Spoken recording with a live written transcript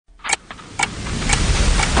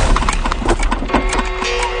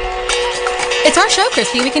It's our show,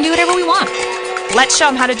 Christy. We can do whatever we want. Let's show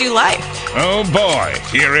them how to do life. Oh boy,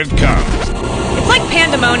 here it comes. It's like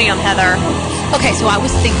pandemonium, Heather. Okay, so I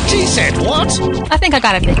was thinking. She said what? I think I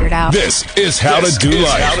got it figured out. This is How to Do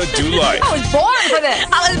Life. How to Do Life. I was born for this.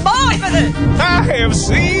 I was born for this. I have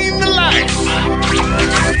seen the light.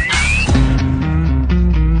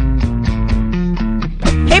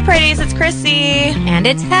 Hey, pretties, it's Chrissy. And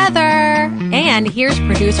it's Heather. And here's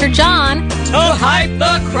producer John. To hype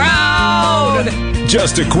the crowd.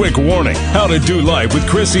 Just a quick warning. How to Do Life with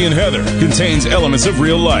Chrissy and Heather contains elements of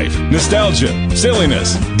real life, nostalgia,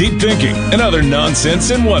 silliness, deep thinking, and other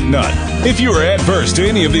nonsense and whatnot. If you are adverse to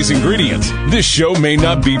any of these ingredients, this show may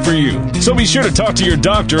not be for you. So be sure to talk to your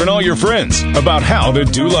doctor and all your friends about how to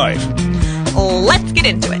do life. Let's get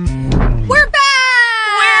into it. We're back!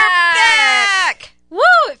 We're back! Woo!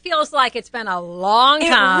 It feels like it's been a long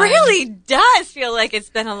time. It really does feel like it's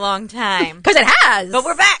been a long time. Because it has. But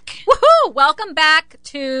we're back. Woohoo! Welcome back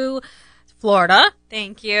to Florida.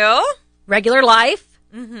 Thank you. Regular life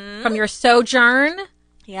from your sojourn.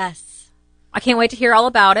 Yes. I can't wait to hear all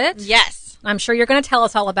about it. Yes. I'm sure you're going to tell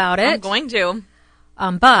us all about it. I'm going to.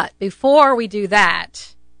 But before we do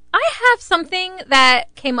that, I have something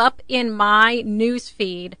that came up in my news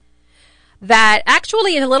feed that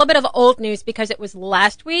actually is a little bit of old news because it was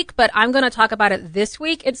last week, but I'm going to talk about it this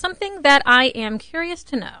week. It's something that I am curious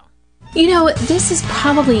to know. You know, this is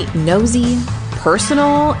probably nosy,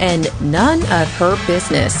 personal, and none of her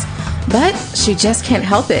business. But she just can't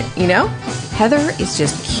help it, you know? Heather is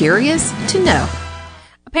just curious to know.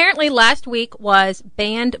 Apparently last week was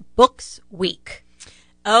Banned Books Week.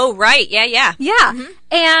 Oh, right. Yeah. Yeah.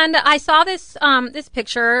 And I saw this this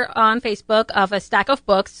picture on Facebook of a stack of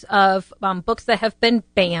books books that have been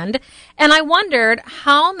banned. And I wondered,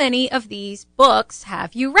 how many of these books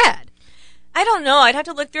have you read? I don't know. I'd have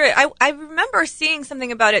to look through it. I remember seeing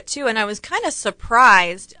something about it, too, and I was kind of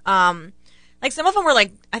surprised. Like, some of them were,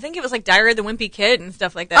 like, I think it was, like, Diary of the Wimpy Kid and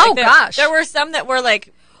stuff like that. Oh, like gosh. There were some that were,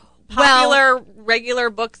 like, popular, regular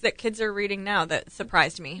books that kids are reading now that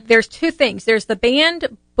surprised me. There's two things. There's the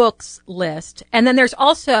banned books list, and then there's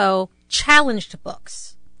also challenged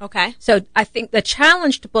books. Okay. So I think the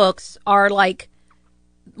challenged books are, like,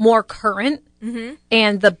 more current,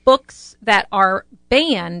 and the books that are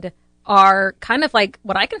banned are kind of like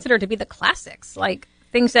what I consider to be the classics, like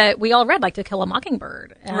things that we all read, like To Kill a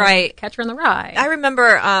Mockingbird and Right. Catcher in the Rye. I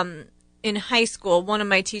remember in high school, one of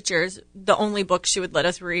my teachers, the only books she would let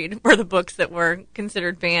us read were the books that were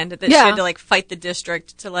considered banned, that she had to, like, fight the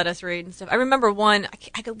district to let us read and stuff. I remember one,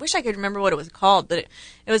 I wish I could remember what it was called, but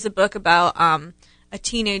it was a book about a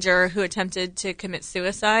teenager who attempted to commit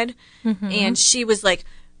suicide, and she was like,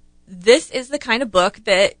 this is the kind of book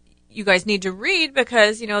that you guys need to read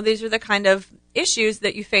because, you know, these are the kind of issues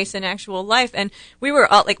that you face in actual life. And we were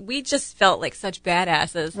all like, we just felt like such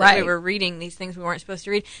badasses that we were reading these things we weren't supposed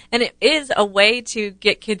to read. And it is a way to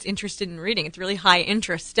get kids interested in reading. It's really high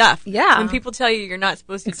interest stuff. Yeah. When people tell you you're not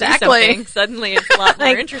supposed to do Exactly. something, suddenly it's a lot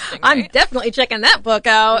more interesting. I'm Right? definitely checking that book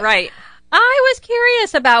out. Right. I was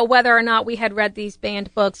curious about whether or not we had read these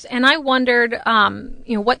banned books, and I wondered,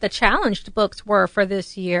 what the challenged books were for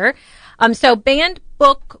this year. So Banned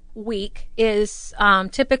Book Week is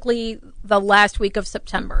typically the last week of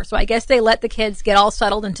September. So I guess they let the kids get all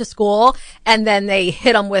settled into school, and then they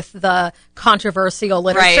hit them with the controversial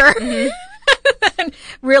literature. Right. And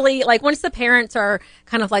really, like, once the parents are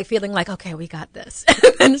kind of like feeling like, okay, we got this,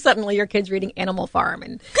 and suddenly your kid's reading Animal Farm,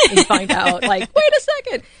 and you find out, like, wait a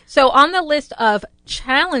second. So on the list of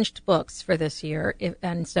challenged books for this year,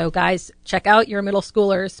 and so guys, check out your middle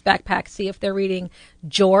schoolers' backpack, see if they're reading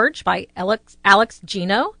George by Alex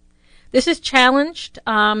Gino. This is challenged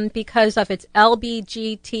because of its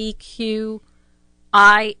LGBTQIA+.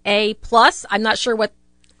 I'm not sure what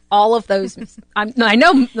all of those. I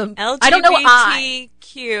know them. I don't know I.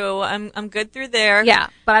 LGBTQ. I'm good through there. Yeah,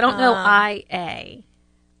 but I don't know IA.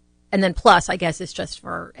 And then plus, I guess, is just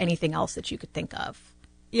for anything else that you could think of.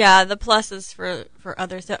 Yeah, the plus is for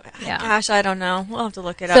others. So, Yeah. Gosh, I don't know. We'll have to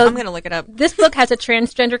look it So up. I'm going to look it up. This book has a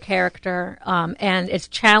transgender character, and it's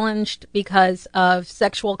challenged because of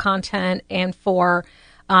sexual content and for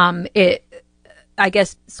it. I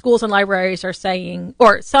guess schools and libraries are saying,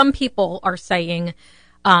 or some people are saying,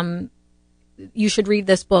 you should read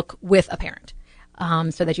this book with a parent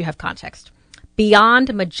so that you have context.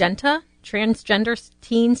 Beyond Magenta, Transgender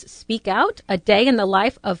Teens Speak Out, A Day in the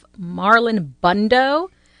Life of Marlon Bundo.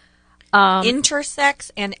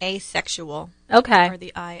 Intersex and asexual. Okay. Or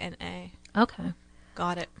the I and A. Okay.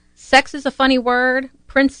 Got it. Sex is a Funny Word,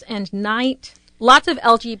 Prince and Knight, lots of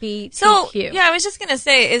LGBTQ. So, yeah, I was just going to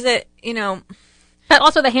say, is it,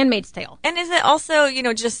 Also, The Handmaid's Tale. And is it also,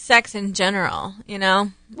 just sex in general,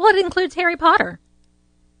 Well, it includes Harry Potter.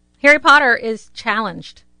 Harry Potter is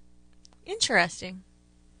challenged. Interesting.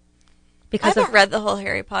 Because I haven't read the whole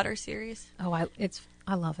Harry Potter series. Oh, I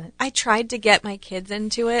love it. I tried to get my kids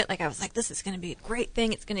into it. Like, I was like, this is going to be a great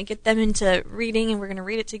thing. It's going to get them into reading, and we're going to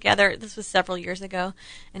read it together. This was several years ago,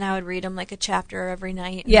 and I would read them like a chapter every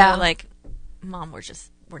night. And yeah. They were like, Mom,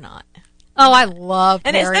 we're not. Oh, I love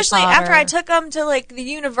and Harry especially Potter. after I took them to like the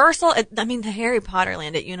Universal. The Harry Potter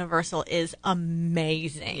land at Universal is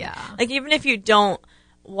amazing. Yeah. Like, even if you don't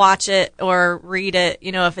watch it or read it,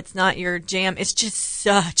 if it's not your jam, it's just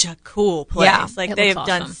such a cool place. Yeah, like, it they've looks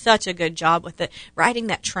done awesome. such a good job with it. Riding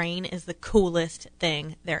that train is the coolest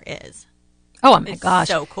thing there is. Oh my It's gosh.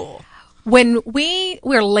 so cool. When we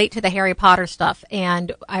were late to the Harry Potter stuff,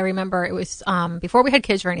 and I remember it was before we had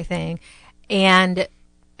kids or anything, and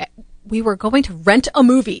we were going to rent a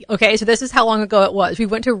movie. Okay, so this is how long ago it was. We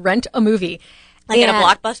went to rent a movie. Like at a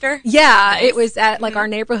Blockbuster? Yeah, Nice. it was at like our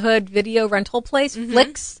neighborhood video rental place,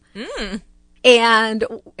 Flicks. And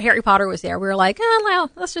Harry Potter was there. We were like, well,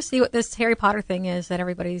 let's just see what this Harry Potter thing is that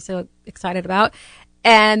everybody's so excited about.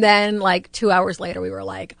 And then like 2 hours later, we were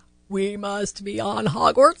like, we must be on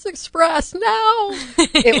Hogwarts Express now.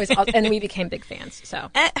 It was, and we became big fans. So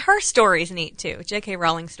Her story's neat too. J.K.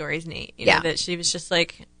 Rowling's story's neat. You know, that she was just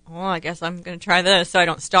like, well, I guess I'm going to try this so I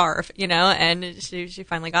don't starve, and she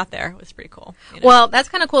finally got there. It was pretty cool. Well, that's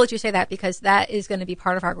kind of cool that you say that, because that is going to be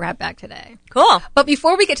part of our grab bag today. Cool. But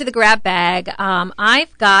before we get to the grab bag,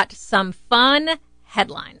 I've got some fun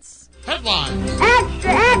headlines. Headlines.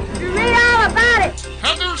 Extra, extra, read all about it.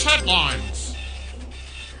 Heather's headlines.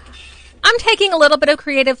 I'm taking a little bit of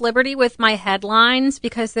creative liberty with my headlines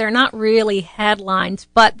because they're not really headlines,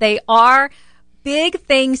 but they are big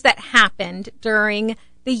things that happened during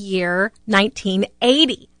the year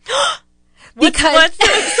 1980. What's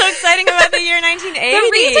so exciting about the year 1980?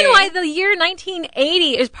 The reason why the year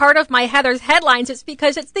 1980 is part of my Heather's headlines is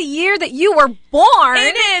because it's the year that you were born.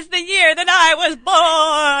 It is the year that I was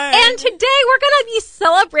born. And today we're going to be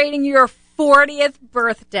celebrating your 40th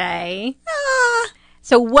birthday.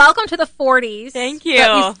 So welcome to the 40s. Thank you.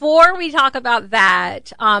 But before we talk about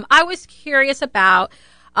that, I was curious about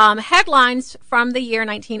headlines from the year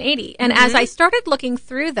 1980. And as I started looking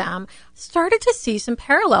through them, started to see some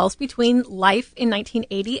parallels between life in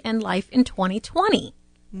 1980 and life in 2020.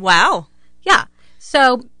 Wow. Yeah.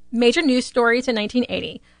 So major news stories in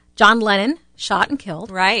 1980. John Lennon shot and killed.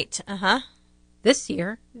 Right. Uh-huh. This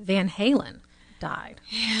year, Van Halen died.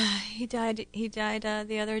 Yeah, he died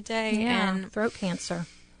the other day. Yeah, And throat cancer.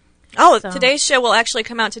 Today's show will actually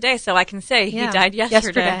come out today, so I can say he died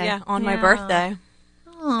yesterday. Yeah, on my birthday.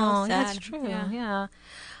 Oh, So that's sad. true. Yeah.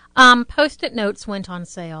 Post-it notes went on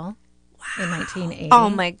sale in 1980. Oh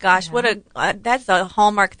my gosh, what a that's a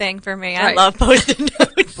hallmark thing for me. I Right. love Post-it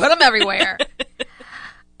notes. Put them everywhere.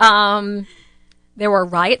 There were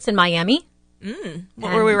riots in Miami.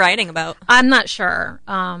 What were we writing about? I'm not sure,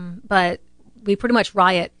 but we pretty much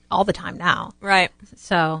riot all the time now. Right.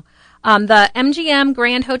 So, the MGM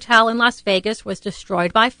Grand Hotel in Las Vegas was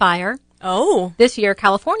destroyed by fire. Oh, This year,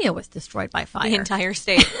 California was destroyed by fire. the entire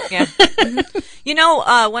state. Yeah.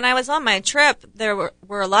 Mhm. When I was on my trip, there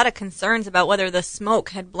were a lot of concerns about whether the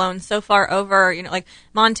smoke had blown so far over. Like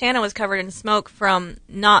Montana was covered in smoke from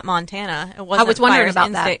not Montana. It wasn't I was wondering fires about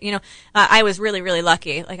in-state. that. I was really, really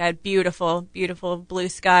lucky. Like I had beautiful, beautiful blue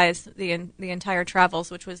skies the entire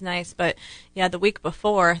travels, which was nice. But yeah, the week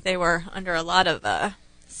before they were under a lot of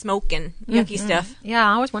smoke and yucky stuff. Yeah,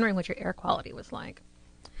 I was wondering what your air quality was like.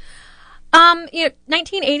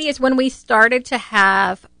 1980 is when we started to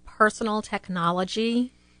have personal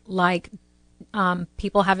technology, like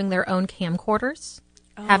people having their own camcorders,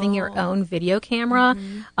 having your own video camera,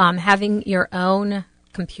 having your own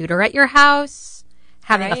computer at your house,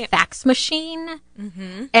 having a Right. fax machine.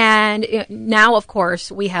 And now, of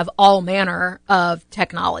course, we have all manner of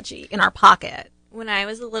technology in our pocket. When I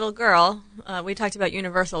was a little girl, we talked about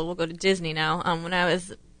Universal. We'll go to Disney now. When I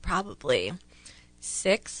was probably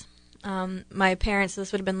 6, my parents,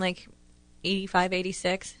 this would have been like 85,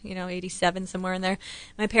 86, 87, somewhere in there.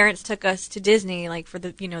 My parents took us to Disney, like for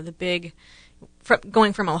the, the big,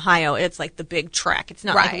 going from Ohio, it's like the big trek. It's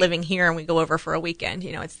not like Right. living here and we go over for a weekend,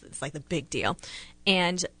 it's like the big deal.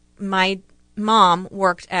 And my mom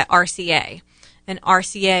worked at RCA, and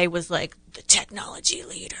RCA was like the technology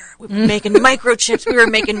leader. We were making microchips. We were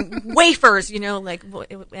making wafers,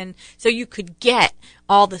 and so you could get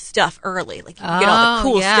all the stuff early. Like you could get all the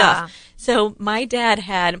cool yeah. stuff. So my dad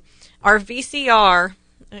had our VCR.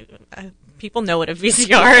 People know what a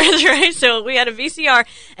VCR is, right? So we had a VCR,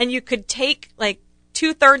 and you could take like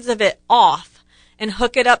 2/3 of it off and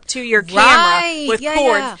hook it up to your camera Right. with Yeah,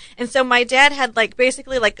 cords. yeah. And so my dad had like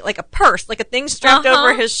basically like a purse, like a thing strapped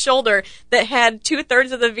over his shoulder that had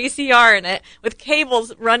 2/3 of the VCR in it with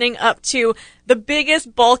cables running up to the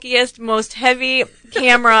biggest, bulkiest, most heavy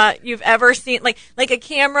camera you've ever seen. Like a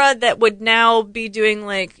camera that would now be doing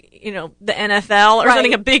like, you know, the NFL or Right.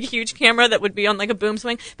 something, a big, huge camera that would be on like a boom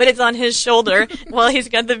swing, but it's on his shoulder while he's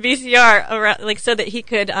got the VCR around, like so that he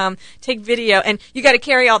could take video. And you got to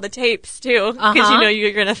carry all the tapes too, because you know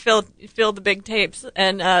you're going to fill the big tapes.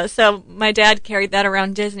 And so my dad carried that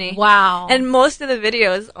around Disney. Wow. And most of the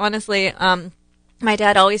videos, honestly, my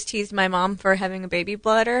dad always teased my mom for having a baby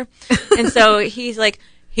bladder, and so he's like,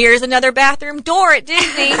 here's another bathroom door at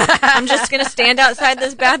Disney. I'm just going to stand outside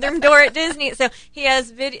this bathroom door at Disney. So he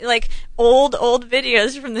has old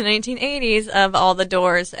videos from the 1980s of all the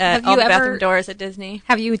doors at all the bathroom doors at Disney.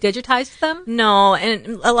 Have you digitized them? No,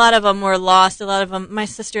 and a lot of them were lost. A lot of them, my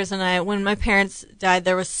sisters and I, when my parents died,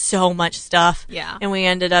 there was so much stuff. Yeah. And we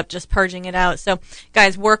ended up just purging it out. So,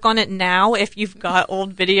 guys, work on it now. If you've got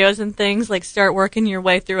old videos and things, like start working your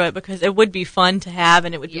way through it, because it would be fun to have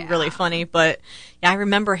and it would be really funny. But yeah, I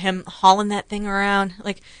remember him hauling that thing around.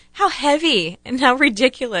 Like, how heavy and how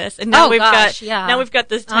ridiculous. And now now we've got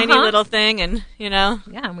this tiny little thing, and you know.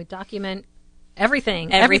 Yeah, and we document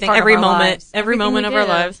everything, every part moment, of our lives, every moment of our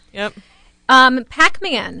lives. Yep.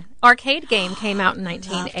 Pac-Man arcade game came out in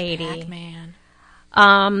 1980. Pac-Man.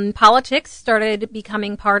 Politics started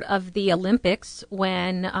becoming part of the Olympics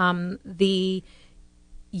when the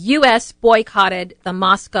U.S. boycotted the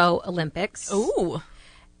Moscow Olympics. Ooh.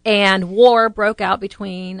 And war broke out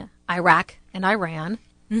between Iraq and Iran.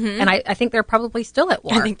 Mm-hmm. And I think they're probably still at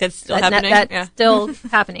war. I think that's still happening. That's still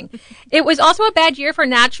happening. It was also a bad year for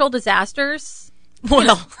natural disasters.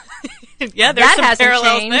 Well, yeah, there's some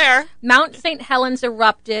parallels there. Mount St. Helens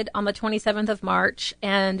erupted on the 27th of March,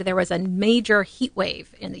 and there was a major heat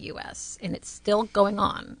wave in the U.S., and it's still going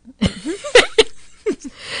on.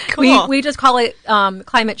 Cool. We just call it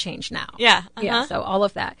climate change now. Yeah. Yeah, so all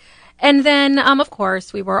of that. And then, of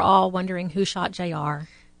course, we were all wondering who shot JR.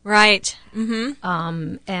 Right.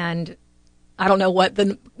 Mm-hmm. And I don't know what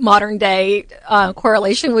the modern day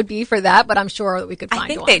correlation would be for that, but I'm sure that we could find one.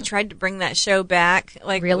 I think they tried to bring that show back,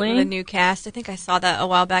 like really? The new cast. I think I saw that a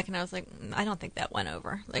while back, and I was like, I don't think that went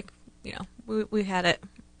over. Like, you know, we had it,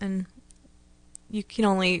 and you can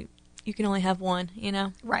only have one, you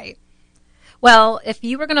know. Right. Well, if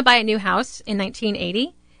you were going to buy a new house in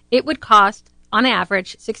 1980, it would cost, on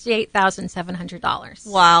average, $68,700.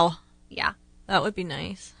 Wow. Yeah. That would be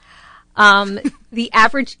nice. The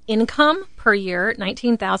average income per year,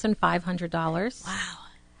 $19,500. Wow.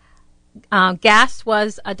 Gas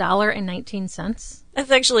was $1.19.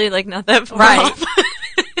 That's actually like not that far off.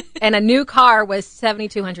 And a new car was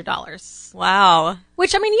 $7,200. Wow.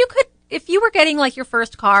 Which, I mean, you could, if you were getting like your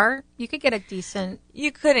first car, you could get a decent.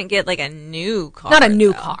 You couldn't get like a new car. Not a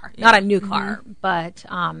new car. Yeah. Not a new car, but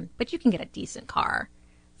you can get a decent car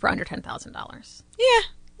for under $10,000. Yeah.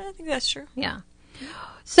 I think that's true. Yeah.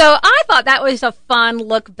 So I thought that was a fun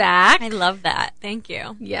look back. I love that. Thank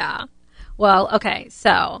you. Yeah. Well, okay.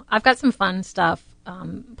 So I've got some fun stuff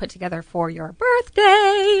put together for your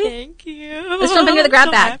birthday. Thank you. Let's jump into the grab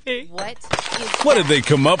bag. Happy. What did they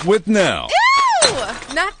come up with now? Ew!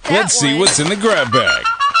 Not that Let's see what's in the grab bag.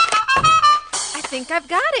 I think I've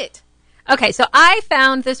got it. Okay. So I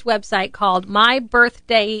found this website called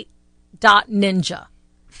mybirthday.ninja.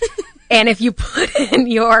 And if you put in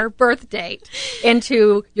your birth date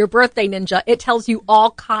into your birthday ninja, it tells you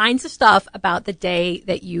all kinds of stuff about the day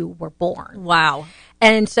that you were born. Wow.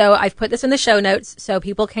 And so I've put this in the show notes so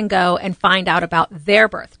people can go and find out about their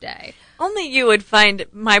birthday. Only you would find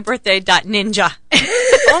mybirthday.ninja.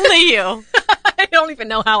 Only you. I don't even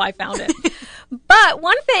know how I found it. But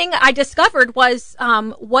one thing I discovered was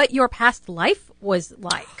what your past life was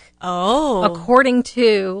like. Oh. According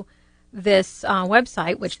to this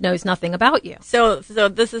website, which knows nothing about you. So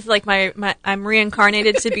this is like my I'm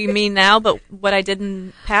reincarnated to be me now, but what I did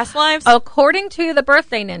in past lives? According to the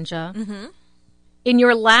Birthday Ninja, in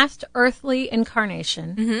your last earthly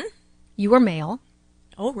incarnation, you were male.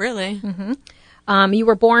 Oh, really? You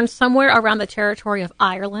were born somewhere around the territory of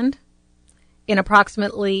Ireland in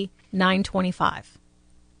approximately 925.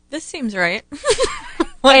 This seems right.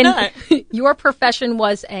 Why not? Your profession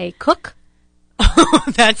was a cook,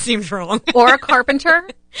 that seems wrong. or a carpenter,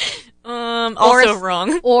 also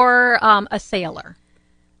wrong. or a sailor.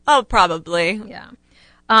 Oh, probably. Yeah.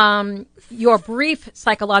 Your brief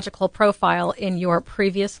psychological profile in your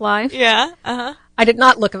previous life. Yeah. Uh-huh. I did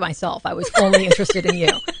not look at myself. I was only interested in you.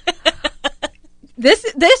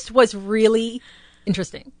 This was really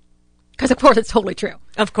interesting Because, of course, it's totally true.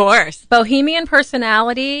 Of course. Bohemian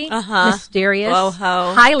personality, mysterious,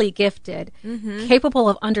 Boho. highly gifted, capable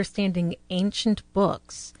of understanding ancient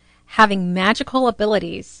books, having magical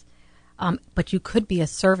abilities, but you could be a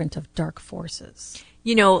servant of dark forces.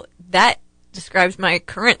 You know, that describes my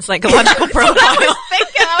current psychological profile.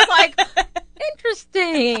 I was like,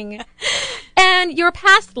 interesting. And your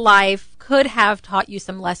past life could have taught you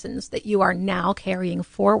some lessons that you are now carrying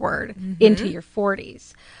forward into your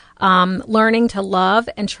 40s. Learning to love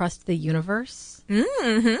and trust the universe.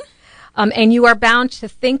 And you are bound to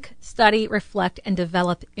think, study, reflect, and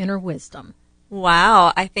develop inner wisdom.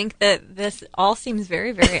 Wow. I think that this all seems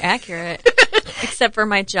very, very accurate, except for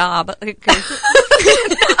my job.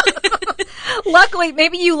 Luckily,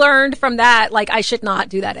 maybe you learned from that, like, I should not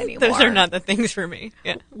do that anymore. Those are not the things for me.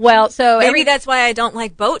 Yeah. Well, so maybe that's why I don't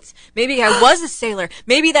like boats. Maybe I was a sailor.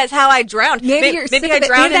 Maybe that's how I drowned. Maybe I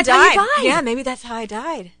drowned and died. Yeah, maybe that's how I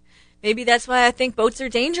died. Maybe that's why I think boats are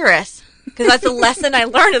dangerous. Because that's a lesson I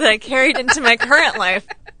learned that I carried into my current life.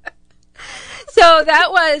 So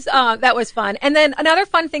that was fun. And then another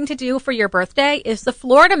fun thing to do for your birthday is the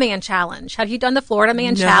Florida Man Challenge. Have you done the Florida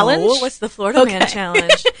Man Challenge? What's the Florida Man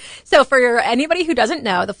Challenge? So for anybody who doesn't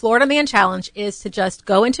know, the Florida Man Challenge is to just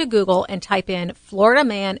go into Google and type in Florida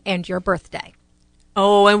Man and your birthday.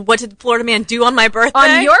 Oh, and what did Florida Man do on my birthday?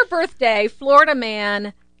 On your birthday, Florida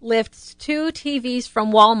Man lifts 2 TVs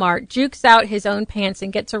from Walmart, jukes out his own pants,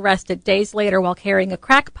 and gets arrested days later while carrying a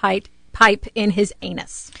crack pipe in his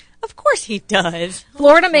anus. Of course he does.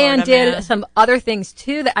 Florida Man did some other things,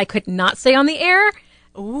 too, that I could not say on the air.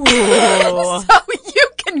 Ooh. So you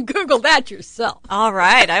can Google that yourself. All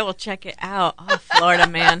right. I will check it out. Oh, Florida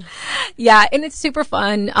Man. Yeah, and it's super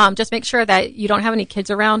fun. Just make sure that you don't have any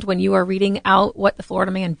kids around when you are reading out what the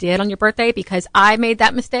Florida Man did on your birthday, because I made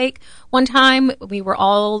that mistake one time. We were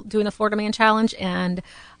all doing the Florida Man Challenge, and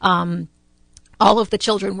all of the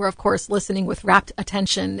children were, of course, listening with rapt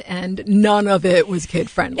attention, and none of it was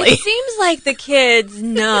kid-friendly. It seems like the kids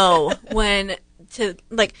know when to,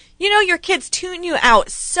 like, you know, your kids tune you out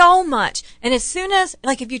so much. And as soon as,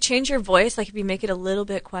 like, if you change your voice, like, if you make it a little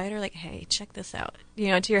bit quieter, like, hey, check this out, you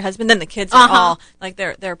know, to your husband, then the kids are all, like,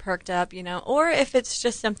 they're perked up, you know. Or if it's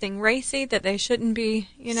just something racy that they shouldn't be,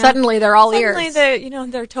 you know. Suddenly they're all ears. Suddenly they're, you know,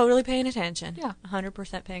 they're totally paying attention. Yeah.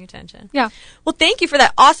 100% paying attention. Yeah. Well, thank you for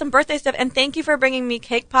that awesome birthday stuff. And thank you for bringing me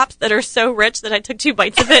cake pops that are so rich that I took 2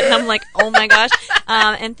 bites of it and I'm like, oh my gosh.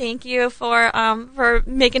 And thank you for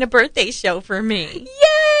making a birthday show for me. Yay!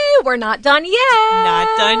 We're not done yet.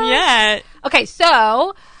 Not done yet. Okay,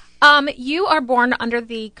 so you are born under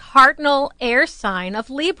the cardinal air sign of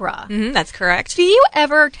Libra. Mm-hmm, that's correct. Do you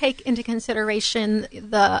ever take into consideration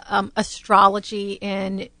the astrology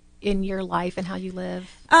in your life and how you live?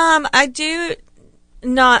 I do.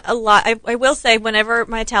 Not a lot. I will say, whenever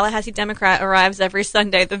my Tallahassee Democrat arrives every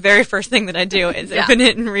Sunday, the very first thing that I do is open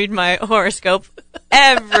it and read my horoscope.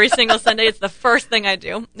 Every single Sunday, it's the first thing I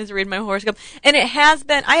do, is read my horoscope. And it has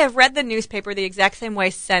been, I have read the newspaper the exact same way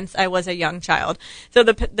since I was a young child. So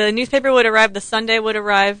the newspaper would arrive, the Sunday would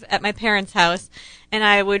arrive at my parents' house, and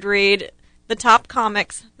I would read the top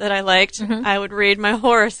comics that I liked. Mm-hmm. I would read my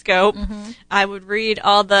horoscope. Mm-hmm. I would read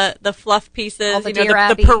all the fluff pieces, all the, you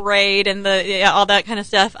know, the parade and all that kind of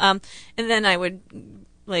stuff. And then I would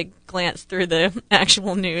like glance through the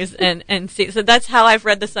actual news and see. So that's how I've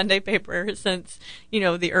read the Sunday paper since, you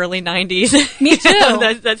know, the early 90s. Me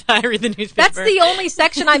too. That's how I read the newspaper. That's the only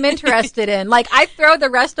section I'm interested in. Like, I throw the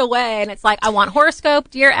rest away, and it's like, I want horoscope,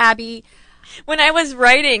 Dear Abby. When I was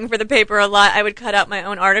writing for the paper a lot, I would cut out my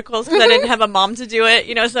own articles because I didn't have a mom to do it,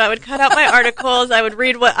 you know, so I would cut out my articles. I would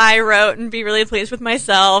read what I wrote and be really pleased with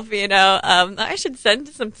myself, you know. I should send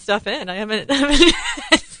some stuff in. I haven't done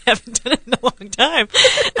it in a long time.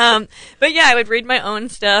 But yeah, I would read my own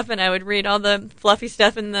stuff, and I would read all the fluffy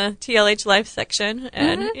stuff in the TLH Life section,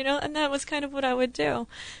 and, you know, and that was kind of what I would do.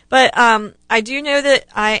 But I do know that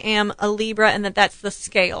I am a Libra and that's the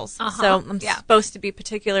scales. So I'm supposed to be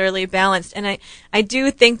particularly balanced. And I do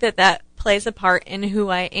think that plays a part in who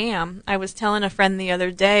I am. I was telling a friend the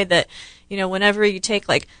other day that, you know, whenever you take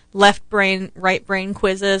like left brain, right brain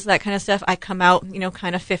quizzes, that kind of stuff, I come out, you know,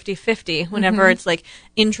 kind of 50-50. Whenever it's like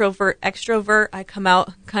introvert, extrovert, I come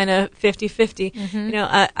out kind of 50-50. You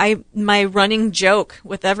know, my running joke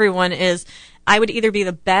with everyone is I would either be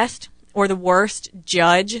the best or the worst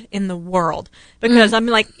judge in the world, because I'm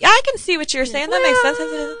like, yeah, I can see what you're saying. That makes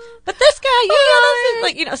sense. But this guy,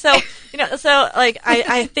 like, you know, so like,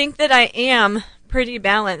 I think that I am pretty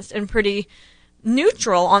balanced and pretty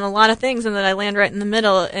neutral on a lot of things, and that I land right in the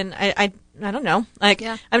middle. And I don't know. Like,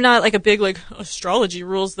 I'm not like a big like astrology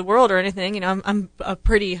rules the world or anything. You know, I'm a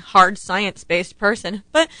pretty hard science based person,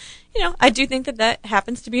 but you know, I do think that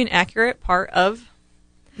happens to be an accurate part of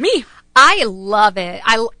me. I love it.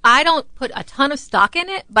 I don't put a ton of stock in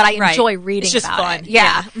it, but I enjoy reading it's just about fun. it.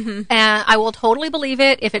 Yeah. Mm-hmm. And I will totally believe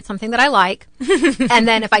it if it's something that I like. And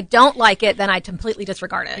then if I don't like it, then I completely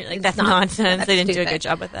disregard it. Like, that's nonsense. They didn't do a good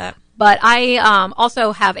job with that. But I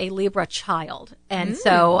also have a Libra child. And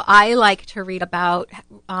so I like to read about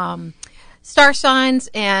star signs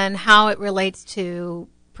and how it relates to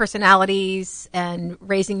personalities and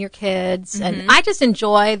raising your kids. And I just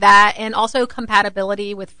enjoy that, and also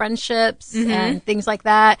compatibility with friendships and things like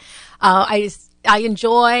that. I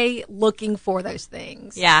enjoy looking for those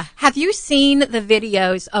things. Yeah. Have you seen the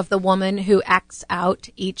videos of the woman who acts out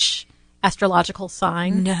each astrological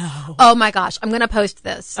sign? No. Oh my gosh. I'm going to post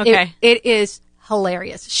this. Okay. It is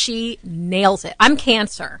hilarious. She nails it. I'm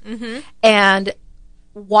Cancer. And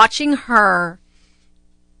watching her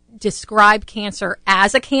describe Cancer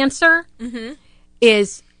as a Cancer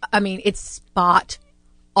is, I mean, it's spot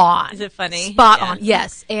on. Is it funny? Spot on,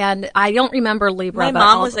 yes. And I don't remember Libra. My but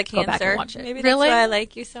mom I'll was a go back Cancer. and watch it. Maybe really? that's why I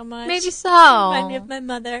like you so much. Maybe so. Remind me of my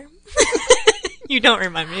mother. You don't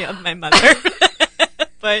remind me of my mother.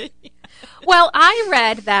 But well, I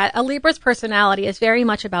read that a Libra's personality is very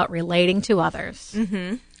much about relating to others.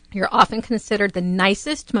 You're often considered the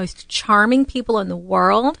nicest, most charming people in the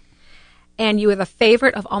world, and you are the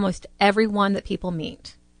favorite of almost everyone that people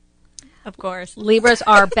meet. of course. Libras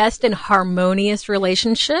are best in harmonious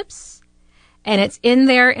relationships, and it's in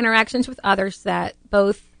their interactions with others that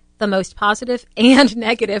both the most positive and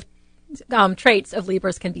negative traits of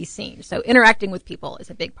Libras can be seen. So interacting with people is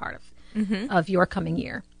a big part of your coming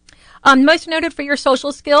year. Most noted for your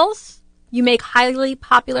social skills, you make highly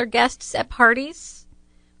popular guests at parties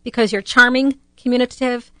because you're charming,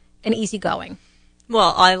 communicative, and easygoing.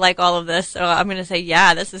 Well, I like all of this, so I'm going to say,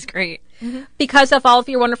 yeah, this is great. Because of all of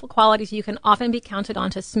your wonderful qualities, you can often be counted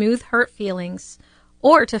on to smooth hurt feelings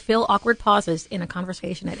or to fill awkward pauses in a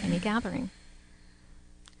conversation at any gathering.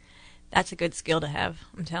 That's a good skill to have,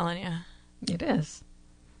 I'm telling you. It is.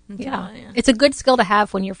 Yeah. It's a good skill to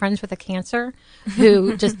have when you're friends with a Cancer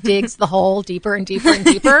who just digs the hole deeper and deeper and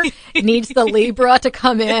deeper. Needs the Libra to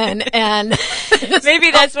come in and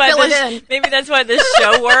maybe that's why fill it in. Maybe that's why this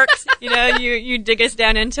show works. You know, you dig us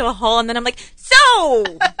down into a hole, and then I'm like, so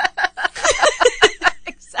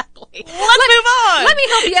Exactly. let's move on. Let me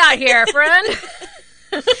help you out here, friend.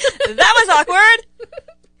 That was awkward.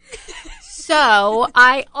 So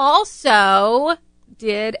I also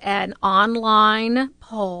did an online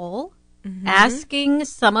poll asking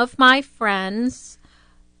some of my friends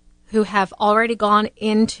who have already gone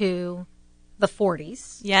into the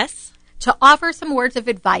 40s Yes. to offer some words of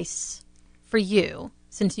advice for you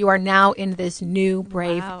since you are now in this new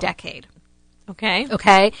brave decade. Okay.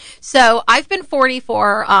 Okay. So I've been 40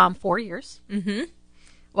 for 4 years. Mm-hmm.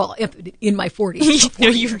 Well, in my 40s. No,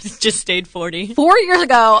 you just stayed 40. 4 years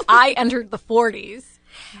ago, I entered the 40s.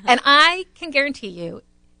 And I can guarantee you,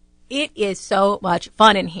 it is so much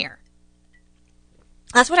fun in here.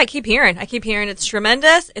 That's what I keep hearing. I keep hearing it's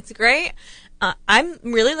tremendous. It's great. I'm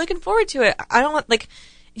really looking forward to it. I don't like,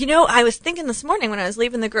 you know, I was thinking this morning when I was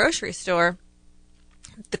leaving the grocery store,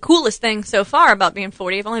 the coolest thing so far about being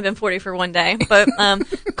 40, I've only been 40 for one day, but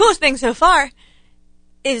the coolest thing so far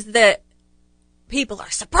is that people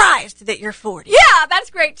are surprised that you're 40. Yeah, that's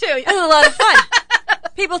great too. It's a lot of fun.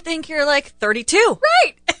 People think you're like 32.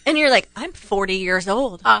 Right. And you're like, I'm 40 years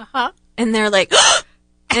old. Uh-huh. And they're like,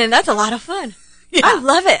 and that's a lot of fun. Yeah. I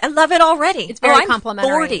love it. I love it already. It's very I'm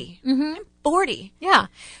complimentary. 40. I'm 40. Yeah.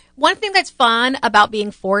 One thing that's fun about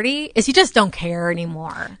being 40 is you just don't care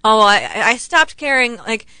anymore. Oh, I stopped caring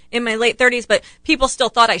like in my late 30s, but people still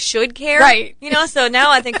thought I should care. Right. You know, so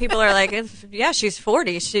now I think people are like, yeah, she's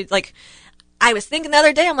 40. She's like, I was thinking the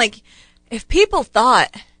other day, I'm like, if people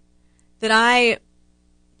thought that I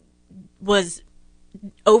was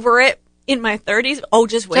over it in my 30s, oh,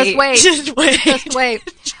 just wait. Just wait. Just wait. Just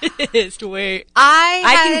wait. Just wait.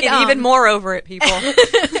 I can get even more over it, people.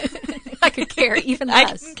 I could care even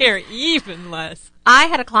less. I can care even less. I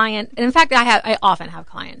had a client, and in fact, I often have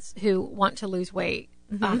clients who want to lose weight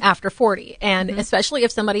after 40. And especially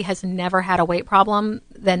if somebody has never had a weight problem,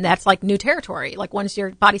 then that's like new territory. Like once your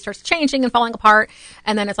body starts changing and falling apart,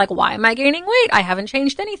 and then it's like, why am I gaining weight? I haven't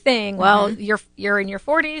changed anything. Well, you're in your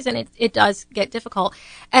 40s, and it does get difficult.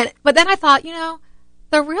 But then I thought, you know,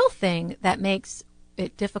 the real thing that makes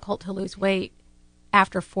it difficult to lose weight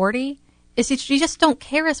after 40 is that you just don't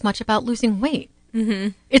care as much about losing weight.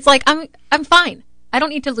 It's like, I'm fine. I don't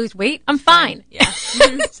need to lose weight. I'm fine. Yeah. So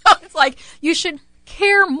it's like, you should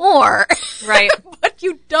care more. Right. But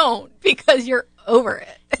you don't because you're over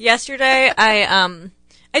it. Yesterday,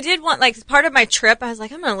 I did want, like, part of my trip, I was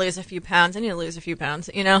like, I'm going to lose a few pounds. I need to lose a few pounds,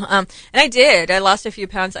 you know? And I did. I lost a few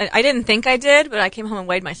pounds. I didn't think I did, but I came home and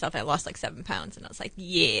weighed myself. I lost like 7 pounds. And I was like,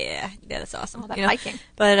 yeah, that's awesome. Oh, that's you know? hiking.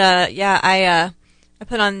 But, yeah, I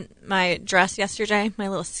put on my dress yesterday, my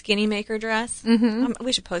little skinny maker dress. Mm-hmm.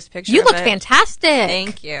 We should post a picture You of look it. fantastic.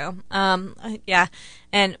 Thank you. Yeah.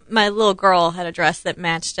 And my little girl had a dress that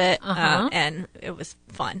matched it, and it was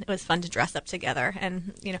fun. It was fun to dress up together,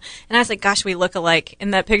 and you know. And I was like, "Gosh, we look alike."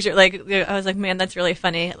 In that picture, like I was like, "Man, that's really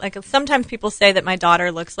funny." Like sometimes people say that my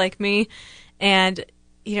daughter looks like me, and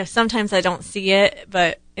you know, sometimes I don't see it,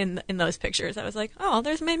 but in those pictures, I was like, "Oh,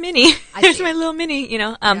 there's my mini. There's my little mini." You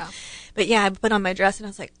know. But yeah, I put on my dress, and I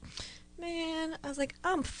was like, man, I was like,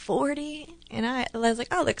 I'm 40, and I was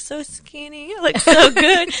like, I look so skinny, I look so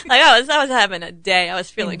good. Like I was having a day. I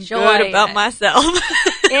was feeling good about myself.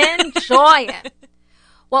 Enjoy it.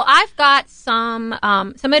 Well, I've got some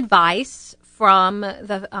advice from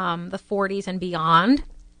the 40s and beyond.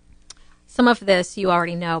 Some of this you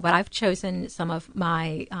already know, but I've chosen some of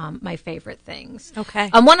my my favorite things. Okay.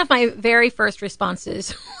 One of my very first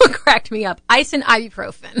responses cracked me up: ice and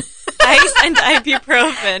ibuprofen. Ice and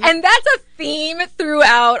ibuprofen. And that's a theme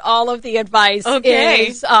throughout all of the advice. Okay.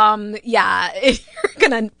 Is, if you're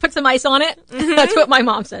going to put some ice on it, that's what my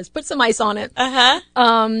mom says. Put some ice on it.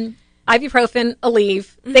 Ibuprofen, Aleve,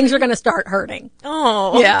 things are going to start hurting.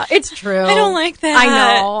 Oh. Yeah, it's true. I don't like that.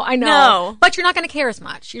 I know. No. But you're not going to care as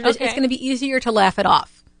much. It's going to be easier to laugh it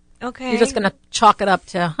off. Okay. You're just going to chalk it up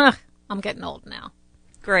to, I'm getting old now.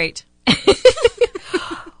 Great.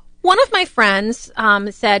 One of my friends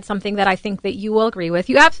said something that I think that you will agree with.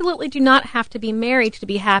 You absolutely do not have to be married to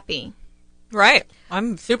be happy. Right.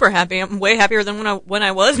 I'm super happy. I'm way happier than when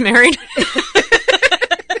I was married.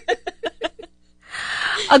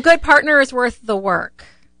 A good partner is worth the work.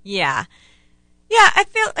 Yeah. Yeah, I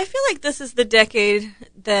feel like this is the decade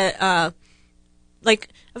that like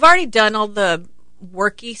I've already done all the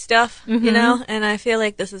worky stuff, you know, and I feel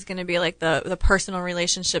like this is going to be like the personal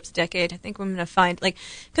relationships decade. I think I'm going to find like,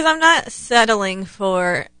 because I'm not settling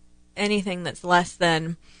for anything that's less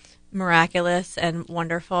than miraculous and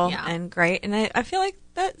wonderful and great, and I feel like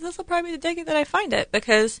that this will probably be the decade that I find it,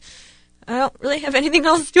 because I don't really have anything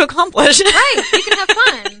else to accomplish. Right, you can have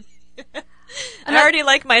fun. I already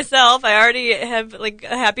like myself. I already have like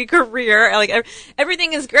a happy career. Like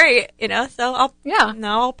everything is great, you know. So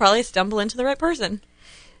I'll probably stumble into the right person.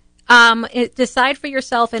 Decide for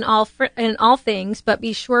yourself in all things, but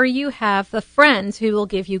be sure you have the friends who will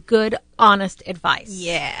give you good, honest advice.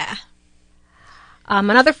 Yeah.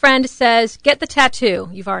 Another friend says, get the tattoo.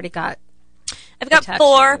 You've already got. I've got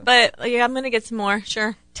 4, but yeah, I'm going to get some more.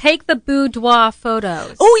 Sure. Take the boudoir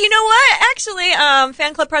photos. Oh, you know what? Actually,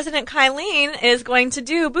 fan club president Kylene is going to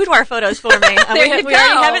do boudoir photos for me. We already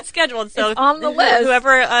have it scheduled, so it's on the list.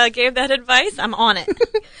 Whoever gave that advice, I'm on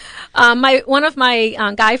it. One of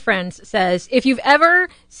my guy friends says, if you've ever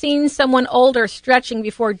seen someone older stretching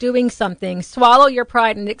before doing something, swallow your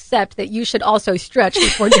pride and accept that you should also stretch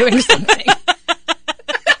before doing something.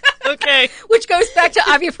 Okay. Which goes back to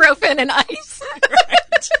ibuprofen and ice.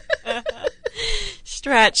 Right.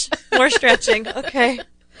 Stretch. More stretching. Okay.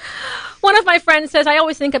 One of my friends says, I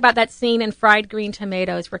always think about that scene in Fried Green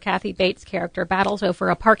Tomatoes where Kathy Bates' character battles over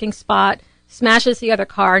a parking spot, smashes the other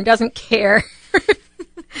car, and doesn't care.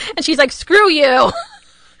 And she's like, screw you.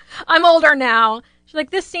 I'm older now. She's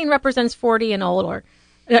like, this scene represents 40 and older.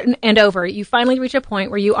 And over. You finally reach a point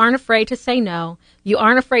where you aren't afraid to say no. You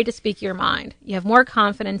aren't afraid to speak your mind. You have more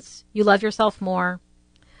confidence. You love yourself more.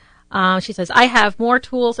 She says, I have more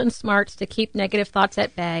tools and smarts to keep negative thoughts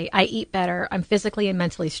at bay. I eat better. I'm physically and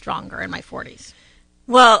mentally stronger in my 40s.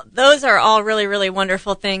 Well, those are all really, really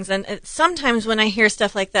wonderful things. And sometimes when I hear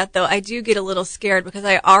stuff like that, though, I do get a little scared because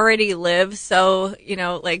I already live. So, you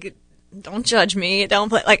know, like, don't judge me. Don't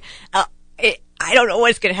play. Like, I don't know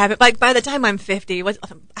what's going to happen. Like, by the time I'm 50,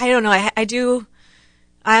 I don't know. I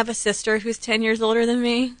have a sister who's 10 years older than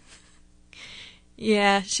me.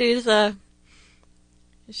 Yeah, she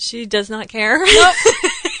does not care. Nope.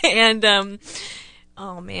 And,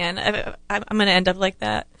 oh man, I'm going to end up like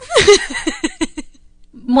that.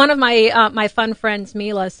 One of my fun friends,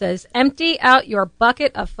 Mila, says, empty out your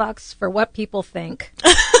bucket of fucks for what people think.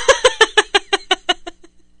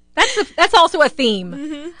 That's also a theme.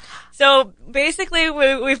 Mm-hmm. So basically,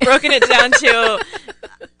 we've broken it down to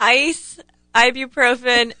ice,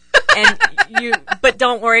 ibuprofen, but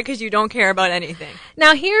don't worry because you don't care about anything.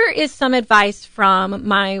 Now, here is some advice from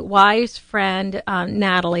my wise friend,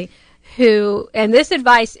 Natalie, who, and this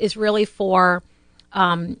advice is really for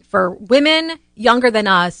women younger than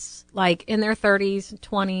us, like in their 30s,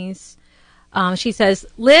 20s. She says,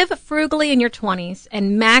 live frugally in your 20s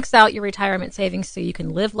and max out your retirement savings so you can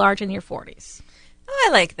live large in your 40s. Oh,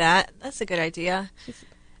 I like that. That's a good idea. She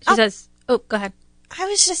says, oh, go ahead. I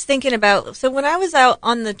was just thinking about, so when I was out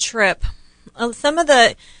on the trip, some of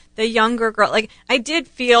the younger girls, like I did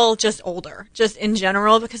feel just older, just in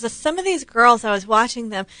general, because of some of these girls, I was watching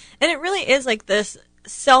them, and it really is like this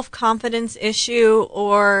self-confidence issue,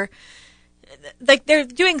 or like they're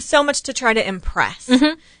doing so much to try to impress.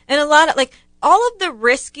 Mm-hmm. And a lot of like all of the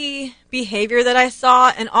risky behavior that I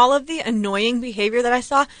saw and all of the annoying behavior that I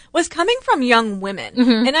saw was coming from young women.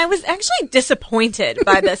 Mm-hmm. And I was actually disappointed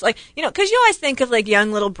by this. Like, you know, because you always think of like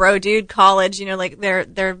young little bro dude college, you know, like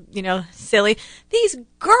they're you know, silly. These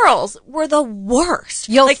girls were the worst.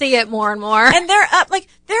 You'll like, see it more and more. And they're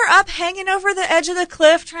up hanging over the edge of the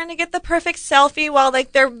cliff trying to get the perfect selfie while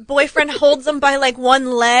like their boyfriend holds them by like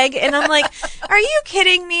one leg. And I'm like, are you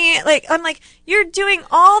kidding me? Like, I'm like, you're doing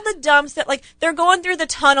all the dumb stuff. Like they're going through the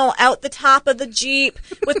tunnel out the top of the Jeep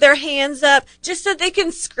with their hands up just so they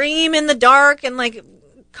can scream in the dark and like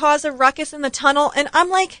cause a ruckus in the tunnel. And I'm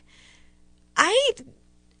like, I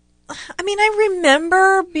mean, I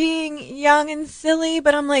remember being young and silly,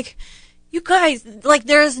 but I'm like, you guys, like,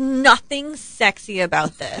 there is nothing sexy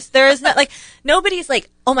about this. There is not, like, nobody's like,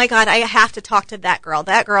 oh my God, I have to talk to that girl.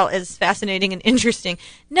 That girl is fascinating and interesting.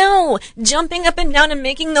 No, jumping up and down and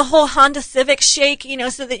making the whole Honda Civic shake, you know,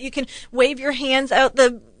 so that you can wave your hands out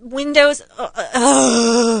the windows.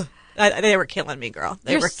 They were killing me, girl.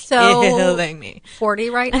 They were killing me. 40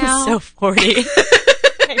 right now? I'm so 40.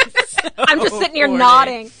 I'm just sitting here 40.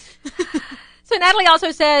 nodding. So Natalie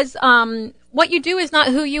also says, what you do is not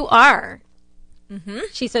who you are. Mm-hmm.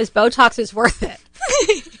 She says Botox is worth it.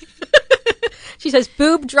 She says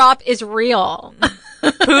boob drop is real.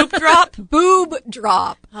 Boob drop? Boob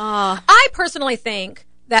drop. I personally think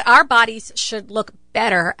that our bodies should look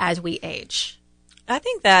better as we age. I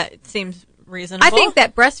think that seems reasonable. I think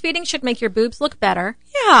that breastfeeding should make your boobs look better.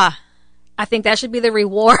 Yeah. I think that should be the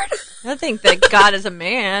reward. I think that God is a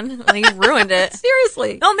man. Like, he ruined it.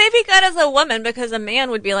 Seriously. No, maybe God is a woman, because a man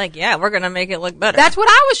would be like, yeah, we're going to make it look better. That's what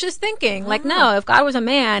I was just thinking. Like, no, if God was a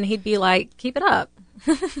man, he'd be like, keep it up.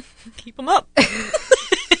 Keep them up.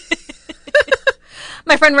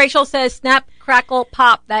 My friend Rachel says, snap, crackle,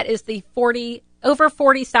 pop. That is the over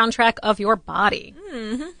 40 soundtrack of your body.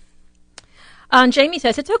 Mm-hmm. Jamie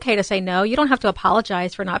says, it's okay to say no. You don't have to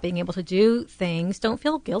apologize for not being able to do things. Don't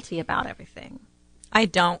feel guilty about everything. I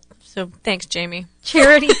don't. So thanks, Jamie.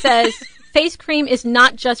 Charity says, face cream is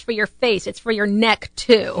not just for your face. It's for your neck,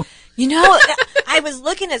 too. You know, I was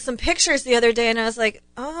looking at some pictures the other day, and I was like,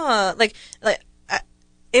 oh, like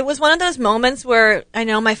it was one of those moments where I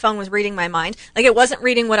know my phone was reading my mind. Like, it wasn't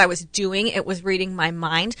reading what I was doing. It was reading my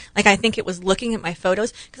mind. Like, I think it was looking at my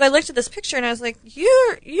photos. Because I looked at this picture and I was like,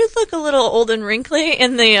 you look a little old and wrinkly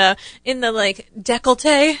in the like,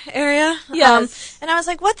 décolleté area. Yes. And I was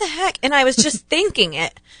like, what the heck? And I was just thinking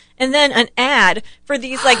it. And then an ad for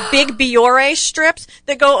these, like, big Biore strips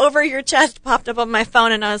that go over your chest popped up on my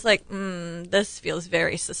phone, and I was like, this feels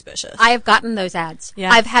very suspicious. I have gotten those ads.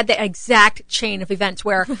 Yeah. I've had the exact chain of events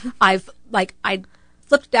where I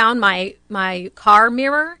flipped down my car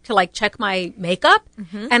mirror to, like, check my makeup,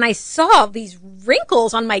 and I saw these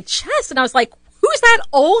wrinkles on my chest, and I was like, who's that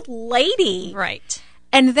old lady? Right.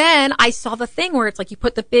 And then I saw the thing where it's like you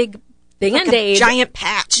put the big Band-Aid. Like a giant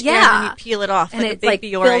patch. Yeah. And then you peel it off. And like it's a big like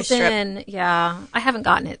Biore strip. in. Yeah. I haven't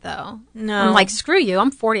gotten it though. No. I'm like, screw you.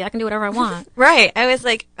 I'm 40. I can do whatever I want. Right. I was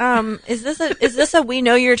like, is this a we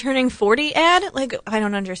know you're turning 40 ad? Like, I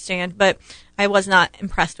don't understand. But I was not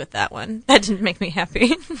impressed with that one. That didn't make me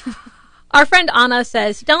happy. Our friend Anna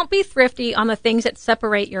says, don't be thrifty on the things that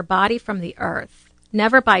separate your body from the earth.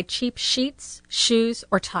 Never buy cheap sheets, shoes,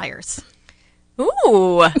 or tires.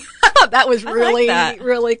 Ooh. I thought that was really,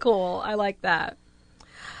 really cool. I like that.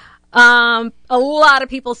 A lot of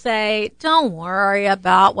people say, don't worry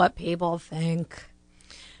about what people think.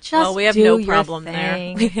 Just we have do no problem your there.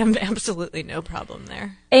 thing. We have absolutely no problem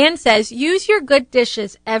there. Anne says, use your good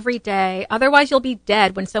dishes every day. Otherwise, you'll be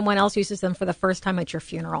dead when someone else uses them for the first time at your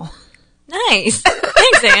funeral. Nice.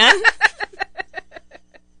 Thanks, Anne.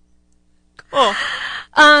 Cool.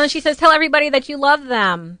 She says, tell everybody that you love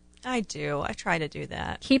them. I do. I try to do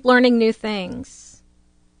that. Keep learning new things.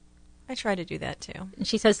 I try to do that too. And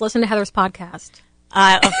she says, listen to Heather's podcast.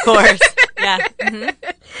 Of course. Yeah. Mm-hmm.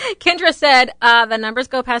 Kendra said, the numbers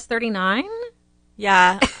go past 39.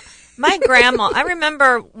 Yeah. My grandma, I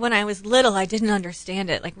remember when I was little, I didn't understand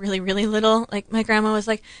it, like really, really little. Like my grandma was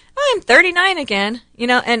like, oh, I'm 39 again,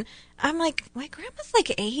 and I'm like, my grandma's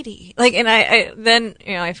like 80. Like, and I then,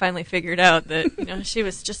 I finally figured out that, she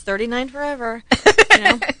was just 39 forever.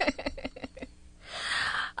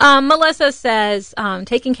 Melissa says,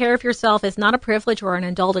 taking care of yourself is not a privilege or an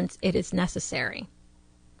indulgence. It is necessary.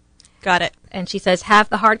 Got it. And she says, have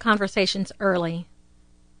the hard conversations early.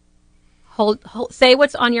 Say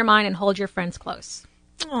what's on your mind and hold your friends close.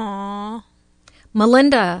 Aww.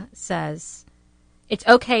 Melinda says, it's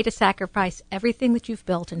okay to sacrifice everything that you've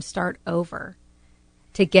built and start over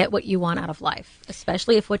to get what you want out of life,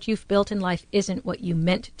 especially if what you've built in life isn't what you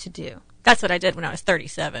meant to do. That's what I did when I was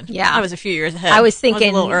 37. Yeah. I was a few years ahead. I was thinking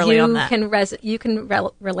a little early on that. You can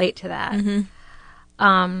relate to that.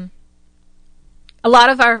 Mm-hmm. A lot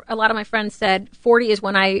of my friends said 40 is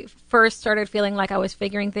when I first started feeling like I was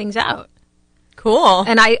figuring things out. Cool.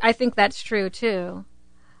 And I think that's true too.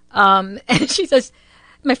 And she says,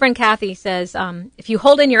 my friend Kathy says, if you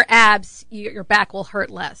hold in your abs, your back will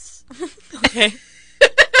hurt less. Okay.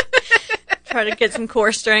 Try to get some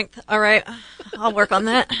core strength. All right. I'll work on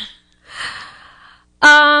that.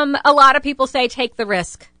 A lot of people say take the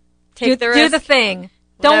risk. Do the thing.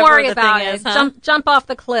 Don't Whatever worry the about thing it. is, huh? Jump off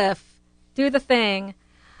the cliff. Do the thing.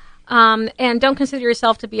 And don't consider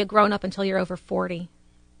yourself to be a grown-up until you're over 40.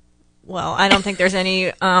 Well, I don't think there's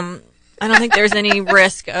any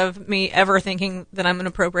risk of me ever thinking that I'm an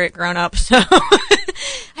appropriate grown-up. So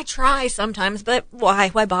I try sometimes, but why?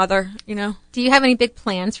 Why bother? Do you have any big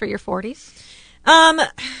plans for your 40s?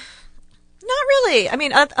 Not really. I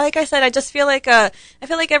mean, like I said, I just feel like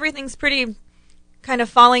everything's pretty kind of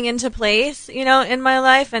falling into place, in my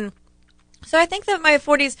life. And so I think that my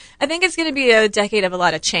 40s, I think it's going to be a decade of a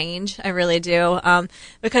lot of change. I really do.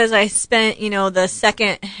 Because I spent, the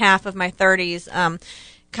second half of my 30s,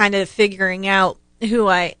 kind of figuring out who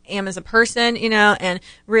I am as a person, and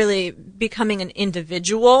really becoming an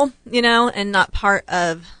individual, and not part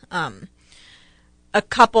of, a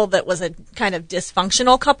couple that was a kind of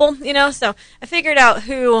dysfunctional couple, so I figured out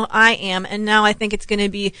who I am, and now I think it's going to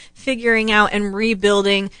be figuring out and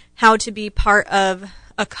rebuilding how to be part of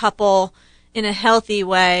a couple in a healthy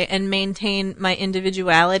way and maintain my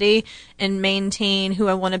individuality and maintain who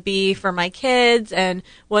I want to be for my kids and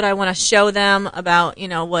what I want to show them about,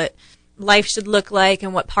 what life should look like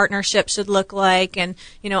and what partnership should look like and,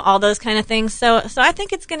 all those kind of things. So I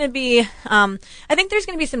think it's going to be, I think there's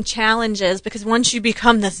going to be some challenges because once you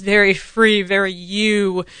become this very free, very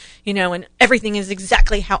you, and everything is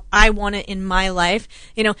exactly how I want it in my life,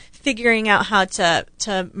 figuring out how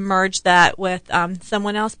to merge that with,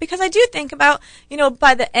 someone else. Because I do think about,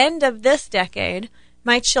 by the end of this decade,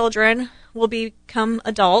 my children will become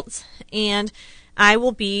adults and I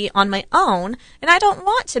will be on my own, and I don't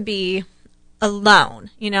want to be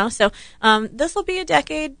alone, So this will be a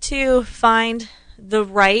decade to find the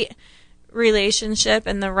right relationship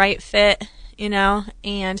and the right fit,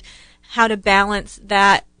 and how to balance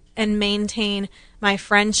that and maintain my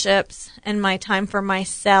friendships and my time for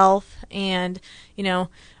myself and,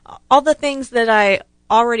 all the things that I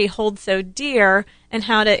already hold so dear and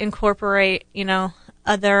how to incorporate,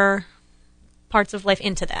 other parts of life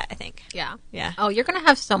into that, I think. Yeah. Yeah. Oh, you're going to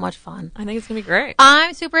have so much fun. I think it's going to be great.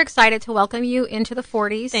 I'm super excited to welcome you into the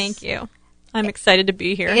 40s. Thank you. I'm excited to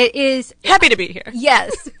be here. It is. Happy to be here.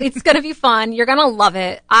 Yes. It's going to be fun. You're going to love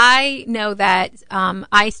it. I know that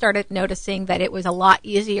I started noticing that it was a lot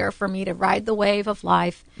easier for me to ride the wave of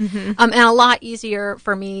life and a lot easier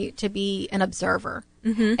for me to be an observer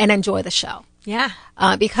and enjoy the show. Yeah.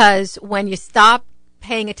 Because when you stop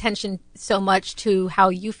paying attention so much to how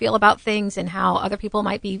you feel about things and how other people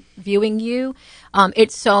might be viewing you,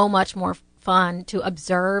 it's so much more fun to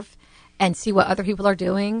observe and see what other people are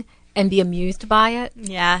doing and be amused by it.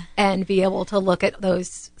 Yeah. And be able to look at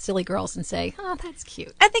those silly girls and say, oh, that's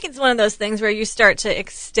cute. I think it's one of those things where you start to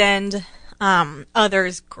extend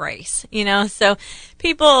others grace, So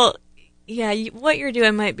people, what you're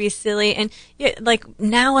doing might be silly. And like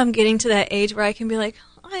now I'm getting to that age where I can be like,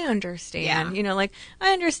 I understand,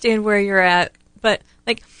 I understand where you're at, but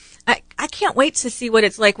like, I can't wait to see what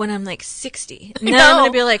it's like when I'm like 60. And then I'm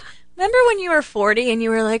going to be like, remember when you were 40 and you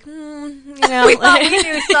were like, we thought we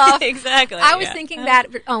knew stuff. Exactly. I was thinking that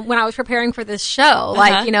when I was preparing for this show,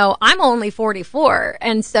 like, I'm only 44.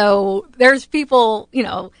 And so there's people,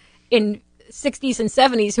 in 60s and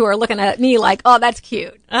 70s who are looking at me like, oh, that's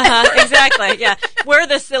cute. Exactly. Yeah. We're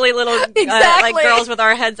the silly little like girls with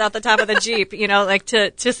our heads out the top of the Jeep, like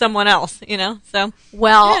to someone else, so.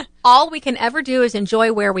 Well, all we can ever do is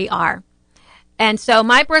enjoy where we are. And so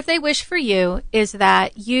my birthday wish for you is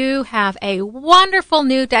that you have a wonderful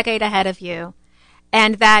new decade ahead of you,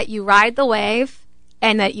 and that you ride the wave,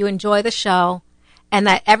 and that you enjoy the show, and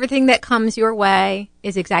that everything that comes your way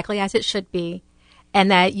is exactly as it should be, and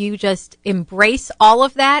that you just embrace all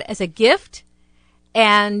of that as a gift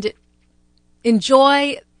and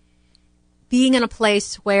enjoy being in a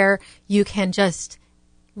place where you can just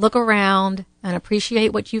look around and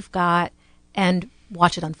appreciate what you've got and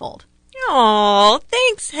watch it unfold. Oh,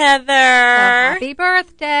 thanks, Heather. So happy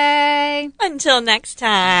birthday. Until next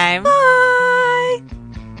time. Bye.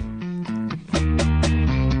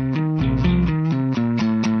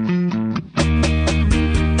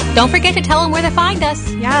 Don't forget to tell them where to find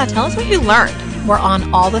us. Yeah, tell us what you learned. We're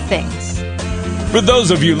on all the things. For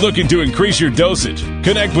those of you looking to increase your dosage,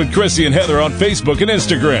 connect with Chrissy and Heather on Facebook and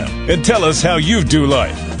Instagram and tell us how you do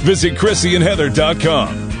life. Visit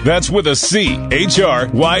ChrissyandHeather.com. That's with a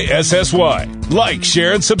CHRYSSY. Like,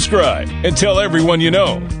 share, and subscribe, and tell everyone you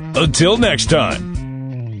know. Until next time.